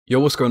Yo,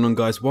 what's going on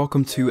guys?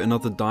 Welcome to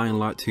another Dying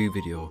Light 2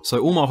 video. So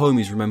all my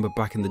homies remember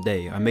back in the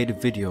day, I made a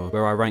video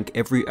where I rank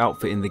every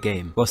outfit in the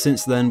game. But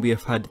since then we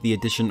have had the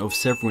addition of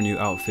several new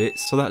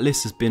outfits, so that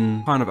list has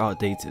been kind of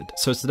outdated.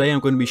 So today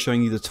I'm going to be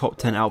showing you the top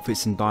 10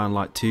 outfits in Dying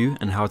Light 2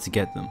 and how to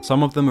get them.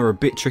 Some of them are a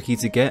bit tricky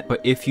to get,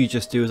 but if you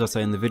just do as I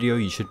say in the video,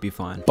 you should be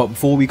fine. But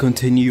before we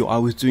continue, I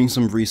was doing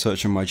some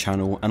research on my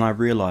channel and I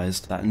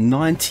realized that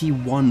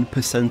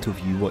 91% of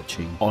you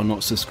watching are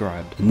not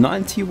subscribed.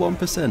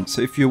 91%!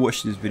 So if you're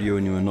watching this video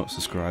and you are not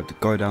subscribed,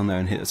 go down there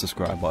and hit the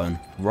subscribe button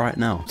right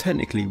now.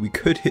 Technically we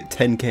could hit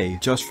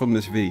 10k just from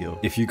this video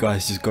if you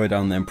guys just go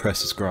down there and press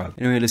subscribe.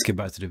 Anyway, let's get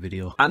back to the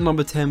video. At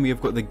number 10 we have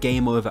got the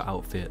Game Over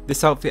outfit.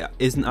 This outfit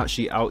isn't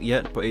actually out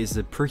yet, but it is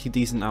a pretty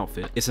decent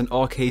outfit. It's an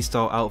arcade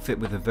style outfit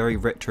with a very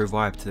retro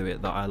vibe to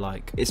it that I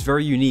like. It's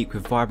very unique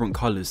with vibrant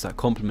colours that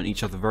complement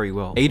each other very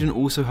well. Aiden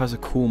also has a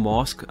cool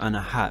mask and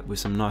a hat with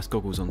some nice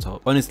goggles on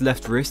top. On his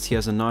left wrist he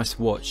has a nice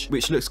watch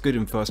which looks good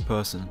in first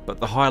person, but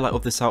the highlight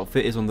of this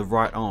outfit is on the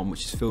right arm,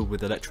 which is filled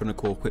with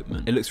electronical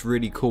equipment. It looks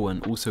really cool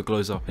and also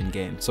glows up in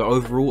game. So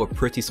overall a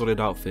pretty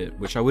solid outfit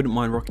which I wouldn't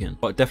mind rocking,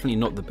 but definitely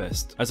not the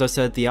best. As I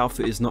said, the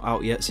outfit is not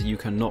out yet, so you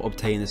cannot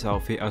obtain this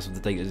outfit as of the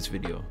date of this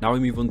video. Now we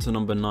move on to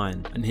number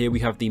 9, and here we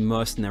have the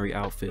Mercenary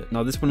outfit.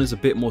 Now this one is a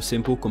bit more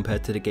simple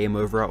compared to the Game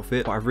Over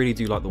outfit, but I really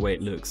do like the way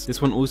it looks.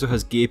 This one also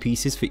has gear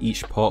pieces for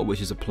each part,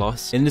 which is a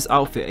plus. In this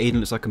outfit Aiden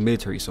looks like a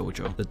military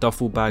soldier. The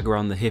duffel bag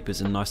around the hip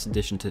is a nice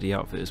addition to the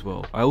outfit as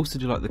well. I also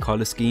do like the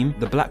colour scheme.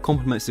 The black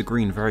complements the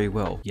green very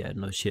well. Yeah,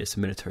 no shit, it's a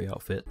military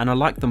outfit. And I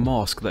like the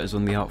mask that is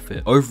on the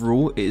outfit.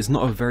 Overall, it is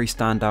not a very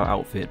standout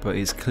outfit, but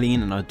it is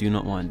clean and I do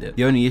not mind it.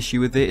 The only issue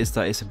with it is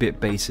that it's a bit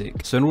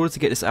basic. So in order to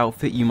get this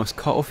outfit, you must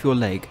cut off your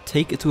leg,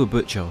 take it to a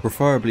butcher,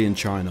 preferably in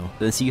China,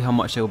 then see how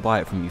much they'll buy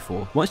it from you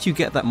for. Once you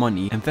get that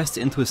money, invest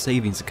it into a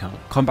savings account.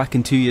 Come back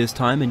in 2 years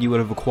time and you will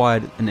have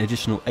acquired an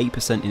additional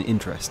 8% in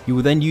interest. You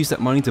will then use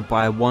that money to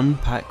buy one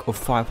pack of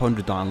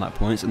 500 Dying Light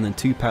points and then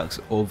 2 packs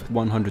of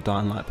 100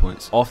 Dying Light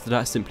points. After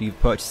that, simply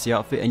purchase the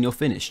outfit and you're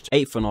finished.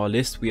 8th on our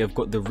list, we have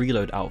got the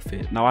Reload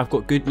outfit. Now I've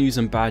got good news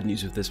and bad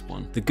news with this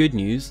one. The good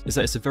news is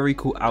that it's a very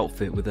cool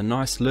outfit with a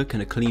nice look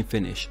and a clean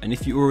finish, and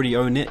if you already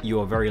own it, you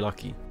are very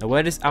lucky. Now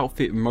where this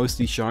outfit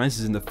mostly shines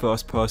is in the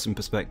first person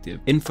perspective.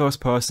 In first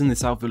person,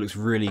 this outfit looks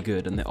really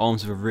good and the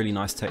arms have a really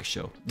nice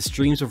texture. The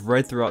streams of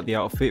red throughout the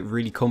outfit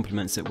really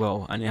complements it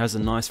well, and it has a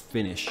nice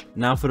finish.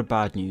 Now for the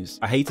bad news.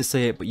 I hate to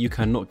say it, but you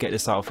cannot get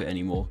this outfit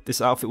anymore.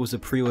 This outfit was a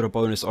pre-order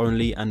bonus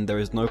only and there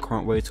is no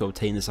current way to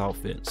obtain this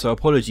outfit. So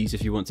apologies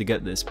if you want to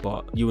get this,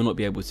 but you will not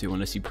be able to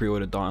unless you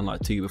pre-order Dying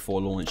Light 2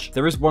 before launch.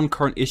 There is one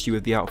current issue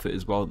with the outfit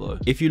as well though.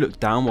 If you look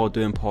down while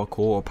doing parkour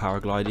or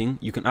paragliding,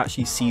 you can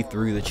actually see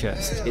through the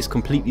chest. It's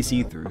completely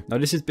see-through. Now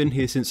this has been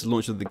here since the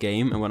launch of the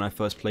game and when I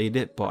first played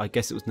it, but I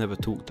guess it was never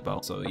talked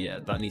about. So yeah,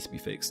 that needs to be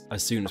fixed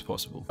as soon as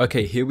possible.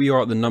 Okay, here we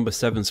are at the number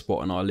 7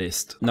 spot on our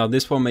list. Now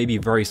this one may be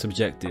very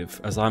subjective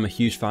as I'm a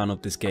huge fan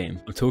of this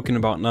game. I'm talking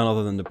about none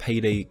other than the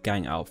Payday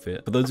gang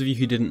outfit. For those of you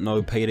who didn't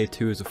know, Payday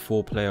 2 is a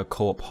 4-player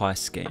co-op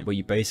heist game where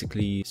you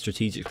basically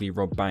strategically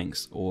rob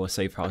banks or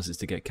safe houses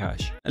to get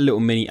cash. A little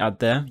mini ad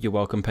there, you're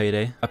welcome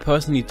Payday. I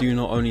personally do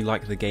not only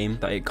like the game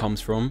that it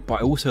comes from, but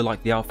I also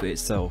like the outfit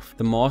itself.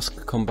 The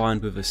mask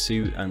combined with a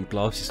suit and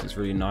gloves just looks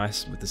really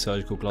nice with the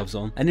surgical gloves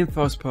on. And in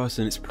first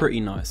person it's pretty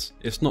nice.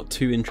 It's not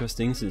too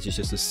interesting since it's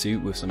just a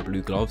suit with some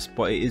blue gloves,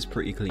 but it is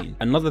pretty clean.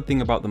 Another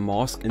thing about the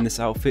mask in this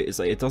outfit is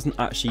that it doesn't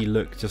actually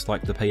look just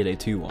like the Payday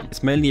 2 one.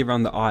 It's mainly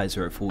around the eyes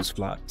where it falls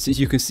flat, since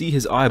you can see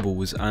his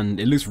eyeballs and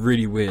it looks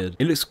really weird.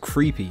 It looks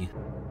creepy.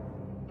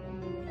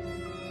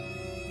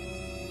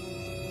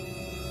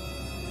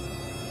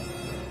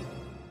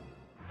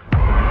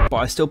 But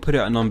I still put it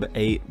at number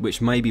 8,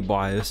 which may be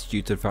biased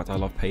due to the fact I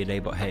love Payday,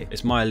 but hey,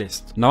 it's my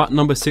list. Now at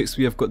number 6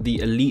 we have got the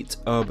Elite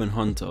Urban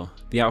Hunter,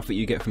 the outfit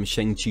you get from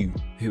Sheng Chu,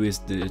 who is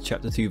the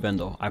chapter 2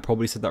 vendor. I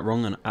probably said that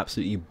wrong and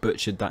absolutely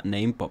butchered that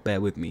name, but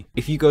bear with me.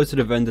 If you go to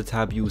the vendor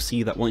tab, you will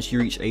see that once you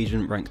reach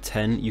agent rank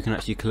 10, you can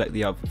actually collect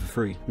the outfit for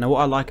free. Now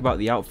what I like about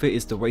the outfit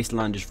is the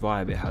wastelandish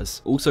vibe it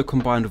has, also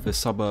combined with a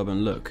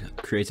suburban look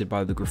created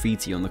by the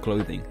graffiti on the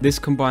clothing. This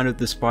combined with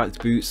the spiked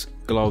boots,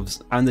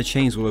 gloves and the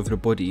chains all over the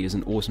body is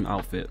an awesome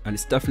outfit and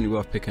it's definitely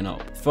worth picking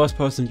up. First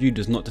person view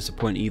does not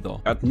disappoint either.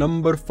 At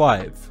number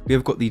 5 we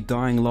have got the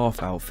Dying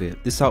Laugh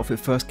outfit. This outfit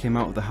first came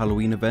out with the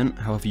Halloween event,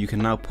 however you can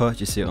now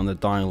purchase it on the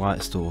Dying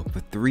Light store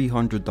for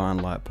 300 Dying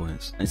Light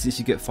points, and since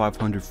you get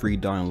 500 free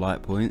Dying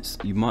Light points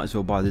you might as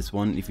well buy this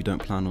one if you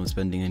don't plan on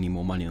spending any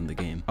more money on the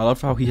game. I love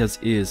how he has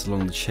ears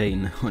along the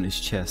chain on his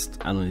chest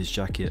and on his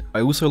jacket.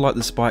 I also like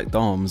the spiked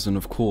arms and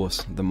of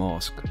course the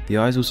mask. The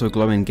eyes also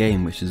glow in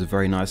game, which is a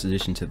very nice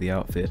addition to the outfit.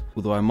 outfit,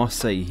 although I must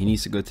say he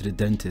needs to go to the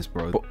dentist,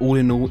 bro. But all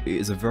in all, it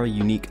is a very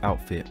unique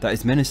outfit that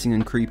is menacing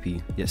and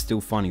creepy, yet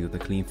still funny with a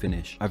clean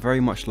finish. I very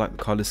much like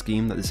the colour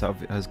scheme that this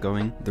outfit has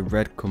going. The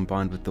red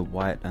combined with the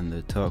white and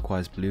the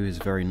turquoise blue is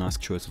a very nice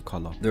choice of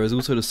colour. There is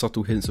also the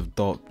subtle hints of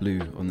dark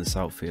blue on this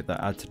outfit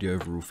that add to the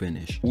overall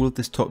finish. All of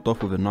this topped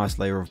off with a nice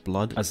layer of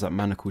blood as that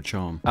manacle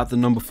charm. At the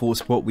number 4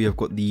 spot, we have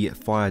got the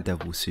Fire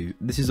Devil suit.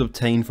 This is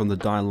obtained from the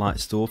Dying Light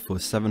store for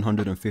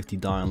 750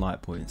 Dying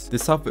Light points.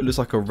 This outfit looks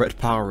like a red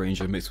Power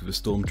Ranger mixed with a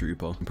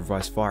Stormtrooper and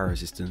provides fire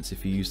resistance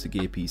if you use the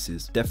gear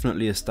pieces.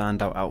 Definitely a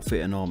standout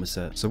outfit and armor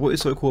set. So what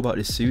is so cool about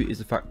this suit is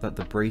the fact that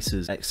the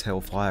braces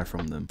exhale fire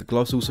from them. The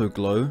gloves also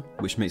glow,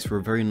 which makes for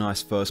a very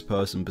nice first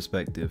person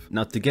perspective.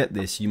 Now to get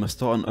this, you must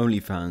start on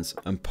OnlyFans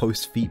and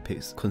post feet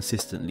pics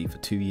consistently for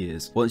 2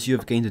 years. Once you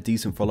have gained a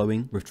decent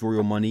following, withdraw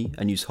your money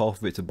and use half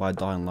of it to buy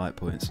Dying Light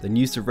points. Then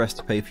use the rest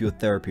to pay for your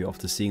therapy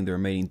after seeing the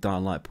remaining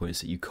Dying Light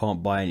points that you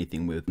can't buy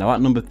anything with. Now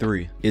at number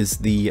 3 is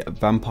the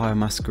Vampire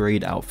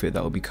Masquerade outfit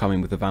that will be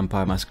coming with the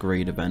Vampire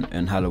Masquerade event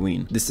and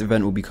Halloween. This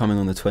event will be coming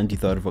on the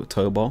 23rd of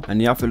October and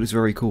the outfit looks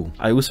very cool.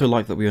 I also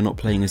like that we are not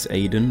playing as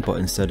Aiden but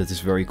instead as this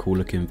very cool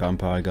looking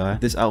vampire guy.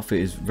 This outfit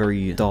is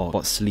very dark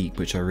but sleek,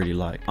 which I really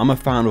like. I'm a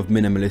fan of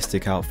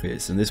minimalistic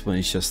outfits and this one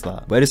is just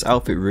that. Where this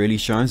outfit really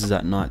shines is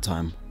at night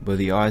time, where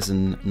the eyes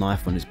and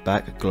knife on his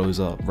back glows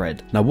up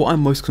red. Now what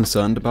I'm most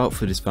concerned about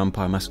for this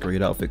Vampire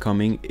Masquerade outfit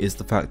coming is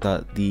the fact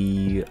that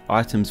the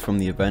items from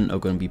the event are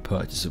going to be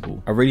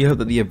purchasable. I really hope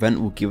that the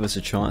event will give us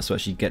a chance to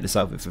actually get this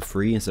outfit for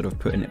free instead of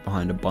putting it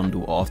behind a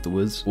bundle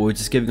afterwards, or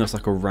just giving us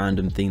like a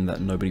random thing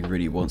that nobody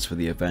really wants for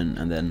the event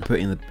and then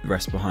putting the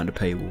rest behind a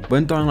paywall.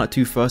 When Dying Light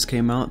 2 first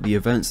came out, the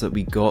events that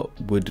we got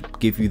would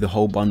give you the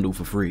whole bundle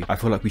for free. I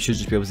feel like we should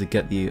just be able to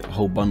get the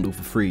whole bundle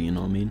for free, you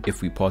know what I mean,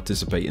 if we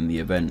participate in the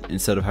event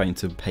instead of having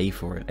to pay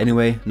for it.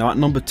 Anyway, now at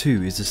number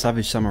 2 is the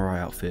Savage Samurai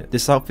outfit.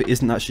 This outfit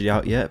isn't actually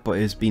out yet, but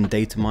it has been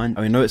data mined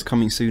and we know it's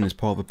coming soon as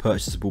part of a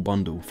purchasable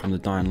bundle from the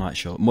Dying Light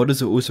shop.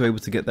 Modders are also able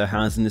to get their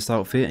hands in this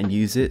outfit and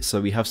use it, so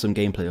we have some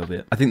gameplay of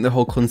it. I think the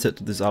whole concept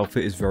of this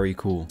outfit is very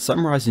cool.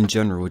 Samurais in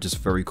general are just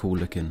very cool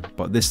looking,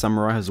 but this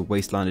samurai has a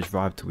wastelandish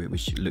vibe to it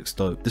which looks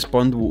dope. This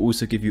bundle will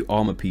also give you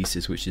armor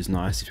pieces, which is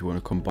nice if you want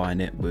to combine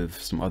it with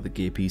some other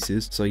gear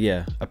pieces. So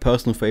yeah, a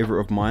personal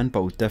favorite of mine,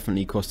 but will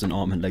definitely cost an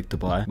arm and leg to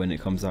buy when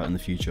it comes out in the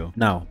future.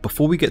 Now,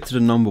 before we get to the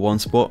number 1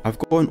 spot, I've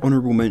got an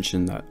honorable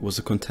mention that was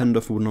a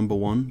contender for number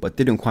 1 but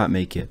didn't quite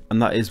make it,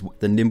 and that is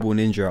the Nimble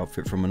Ninja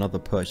outfit from another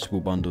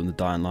purchasable bundle in the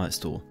Dying Light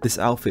store. This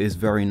outfit is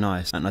very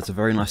nice and has a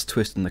very nice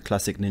twist on the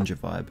classic ninja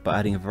vibe, but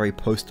adding a very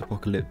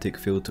post-apocalyptic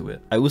feel to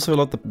it. I also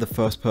love the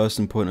first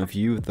person point of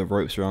view with the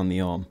ropes around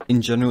the arm.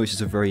 In general, it's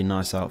just a very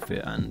nice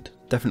outfit and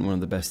definitely one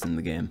of the best in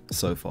the game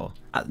so far.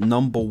 At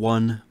number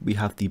 1, we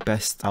have the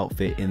best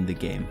outfit in the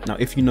game. Now,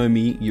 if you know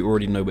me, you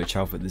already know which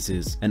outfit this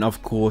is. And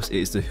of course, it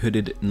is the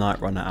hooded Night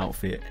Runner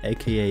outfit,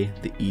 aka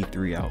the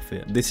E3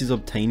 outfit. This is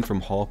obtained from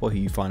Harper, who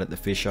you find at the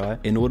fisheye.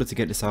 In order to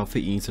get this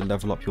outfit, you need to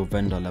level up your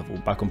vendor level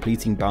by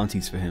completing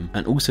bounties for him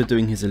and also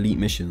doing his elite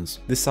missions.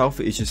 This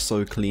outfit is just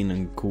so clean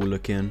and cool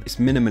looking. It's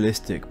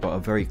minimalistic, but a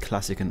very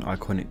classic and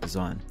iconic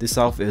design. This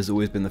outfit has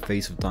always been the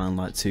face of Dying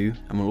Light 2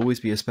 and will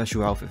always be a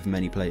special outfit for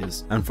many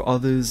players. And for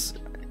others,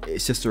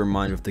 it's just a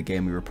reminder of the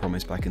game we were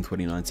promised back in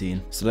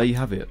 2019. So there you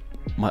have it,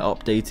 my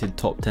updated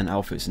top 10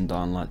 outfits in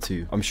Dying Light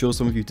 2. I'm sure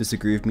some of you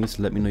disagree with me,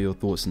 so let me know your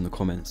thoughts in the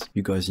comments. If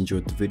you guys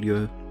enjoyed the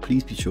video,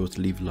 please be sure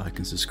to leave a like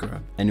and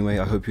subscribe. Anyway,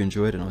 I hope you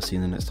enjoyed and I'll see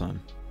you in the next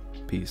time.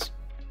 Peace.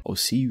 I'll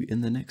see you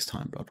in the next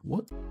time, bro.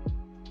 What?